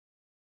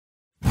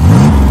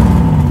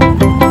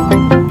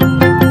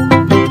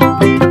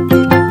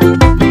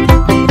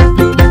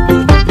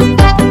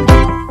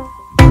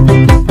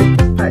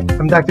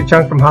Dr.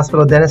 Chung from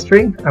Hospital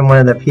Dentistry. I'm one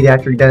of the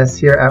pediatric dentists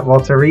here at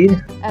Walter Reed.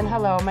 And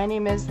hello, my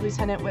name is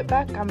Lieutenant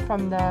Whitbeck. I'm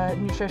from the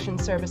Nutrition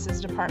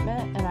Services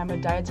Department, and I'm a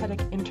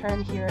dietetic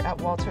intern here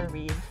at Walter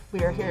Reed.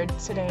 We are here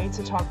today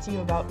to talk to you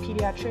about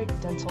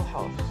pediatric dental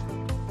health.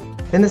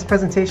 In this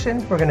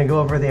presentation, we're going to go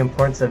over the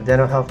importance of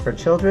dental health for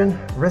children,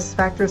 risk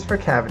factors for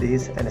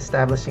cavities, and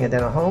establishing a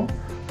dental home.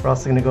 We're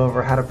also going to go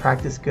over how to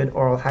practice good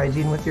oral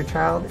hygiene with your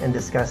child and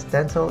discuss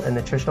dental and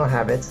nutritional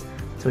habits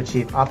to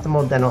achieve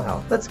optimal dental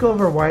health. Let's go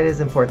over why it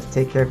is important to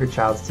take care of your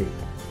child's teeth.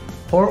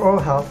 Poor oral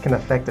health can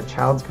affect a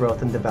child's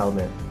growth and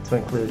development, to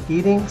include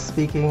eating,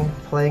 speaking,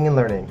 playing, and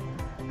learning.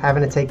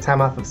 Having to take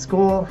time off of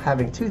school,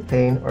 having tooth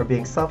pain, or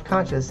being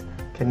self-conscious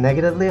can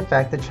negatively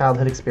affect the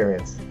childhood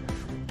experience.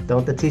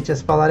 Don't the teeth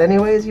just fall out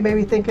anyways, you may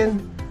be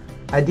thinking?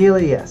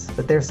 Ideally, yes,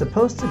 but they're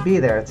supposed to be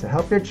there to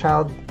help your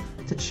child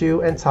to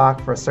chew and talk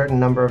for a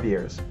certain number of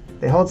years.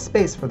 They hold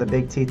space for the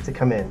big teeth to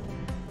come in.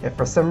 If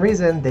for some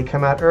reason they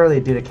come out early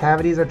due to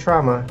cavities or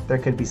trauma, there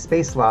could be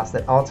space loss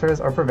that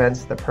alters or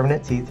prevents the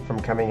permanent teeth from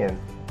coming in.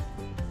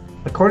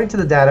 According to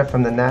the data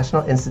from the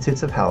National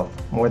Institutes of Health,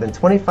 more than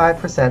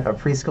 25%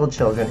 of preschool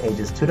children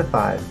ages 2 to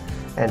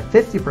 5 and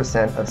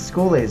 50% of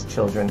school-aged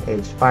children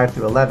aged 5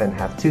 through 11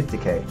 have tooth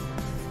decay.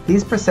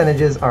 These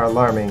percentages are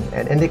alarming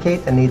and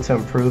indicate a need to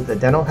improve the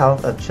dental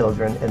health of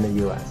children in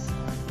the U.S.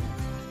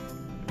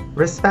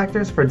 Risk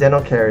factors for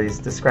dental caries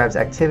describes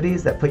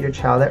activities that put your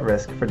child at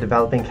risk for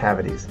developing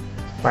cavities.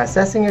 By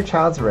assessing your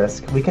child's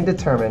risk, we can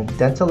determine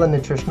dental and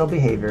nutritional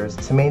behaviors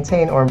to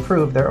maintain or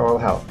improve their oral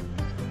health.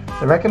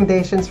 The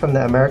recommendations from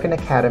the American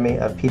Academy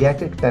of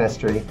Pediatric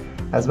Dentistry,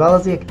 as well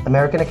as the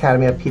American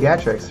Academy of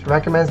Pediatrics,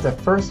 recommends the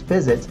first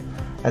visit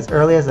as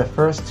early as the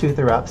first tooth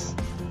erupts,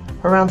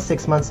 around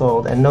 6 months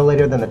old, and no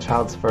later than the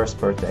child's first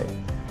birthday.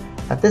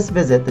 At this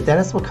visit, the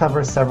dentist will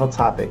cover several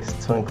topics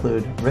to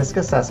include risk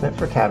assessment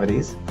for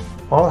cavities,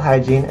 oral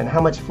hygiene and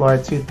how much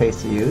fluoride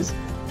toothpaste to use,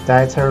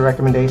 dietary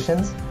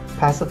recommendations,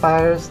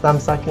 pacifiers, thumb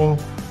sucking,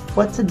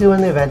 what to do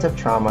in the event of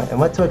trauma, and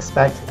what to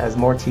expect as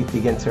more teeth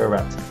begin to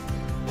erupt.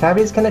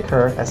 Cavities can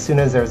occur as soon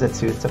as there is a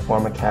tooth to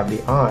form a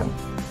cavity on.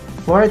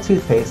 Fluoride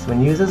toothpaste,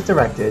 when used as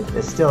directed,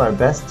 is still our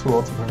best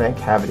tool to prevent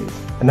cavities.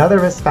 Another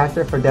risk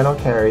factor for dental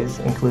caries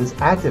includes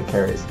active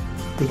caries.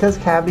 Because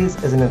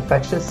cavities is an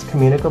infectious,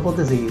 communicable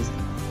disease,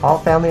 all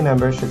family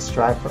members should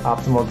strive for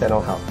optimal dental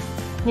health.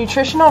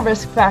 Nutritional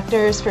risk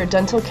factors for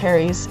dental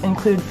caries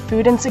include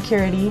food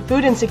insecurity.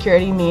 Food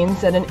insecurity means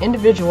that an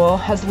individual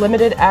has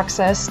limited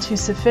access to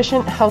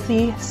sufficient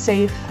healthy,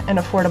 safe, and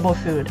affordable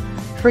food.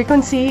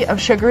 Frequency of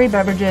sugary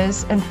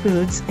beverages and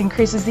foods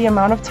increases the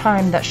amount of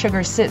time that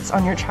sugar sits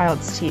on your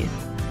child's teeth.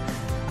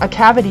 A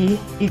cavity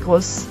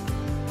equals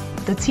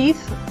the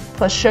teeth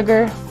plus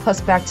sugar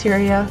plus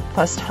bacteria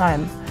plus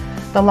time.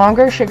 The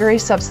longer sugary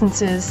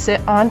substances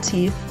sit on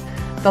teeth,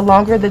 the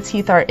longer the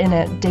teeth are in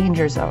a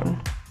danger zone.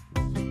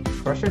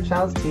 Brush your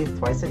child's teeth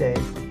twice a day,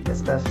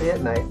 especially at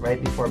night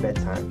right before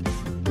bedtime.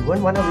 We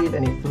wouldn't want to leave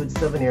any food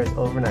souvenirs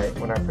overnight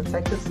when our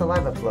protective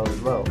saliva flow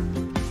is low.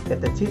 If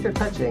the teeth are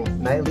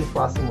touching, nightly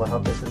flossing will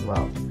help this as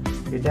well.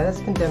 Your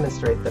dentist can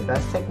demonstrate the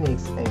best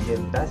techniques and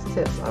give best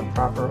tips on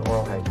proper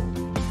oral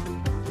hygiene.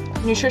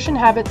 Nutrition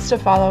habits to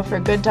follow for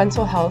good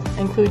dental health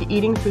include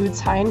eating foods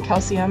high in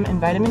calcium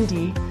and vitamin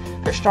D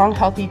for strong,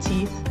 healthy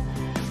teeth,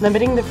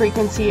 limiting the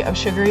frequency of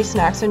sugary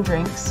snacks and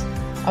drinks,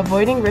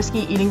 avoiding risky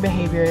eating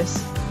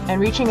behaviors, and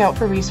reaching out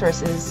for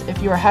resources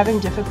if you are having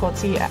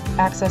difficulty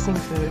accessing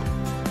food.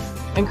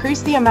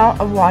 Increase the amount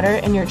of water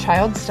in your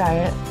child's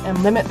diet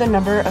and limit the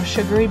number of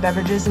sugary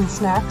beverages and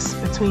snacks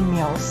between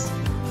meals.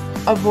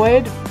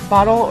 Avoid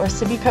bottle or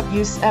sippy cup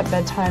use at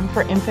bedtime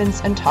for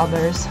infants and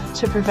toddlers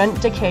to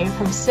prevent decay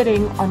from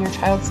sitting on your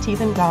child's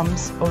teeth and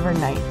gums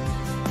overnight.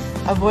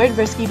 Avoid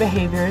risky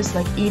behaviors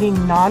like eating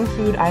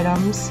non-food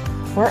items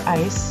or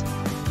ice,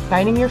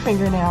 biting your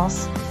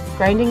fingernails,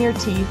 grinding your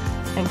teeth,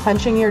 and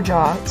clenching your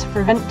jaw to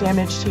prevent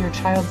damage to your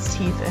child's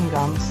teeth and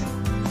gums.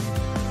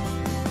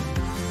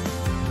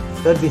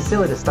 It would be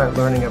silly to start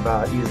learning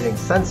about using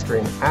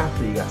sunscreen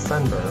after you got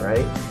sunburn,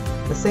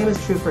 right? The same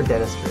is true for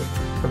dentistry.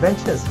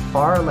 Prevention is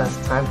far less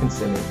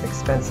time-consuming,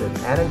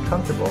 expensive, and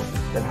uncomfortable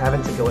than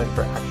having to go in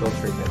for actual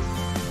treatment.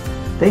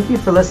 Thank you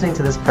for listening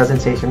to this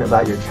presentation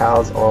about your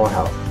child's oral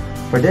health.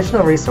 For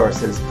additional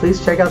resources,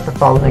 please check out the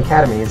following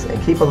academies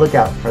and keep a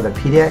lookout for the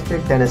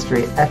Pediatric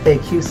Dentistry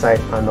FAQ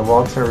site on the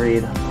Walter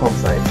Reed home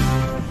site.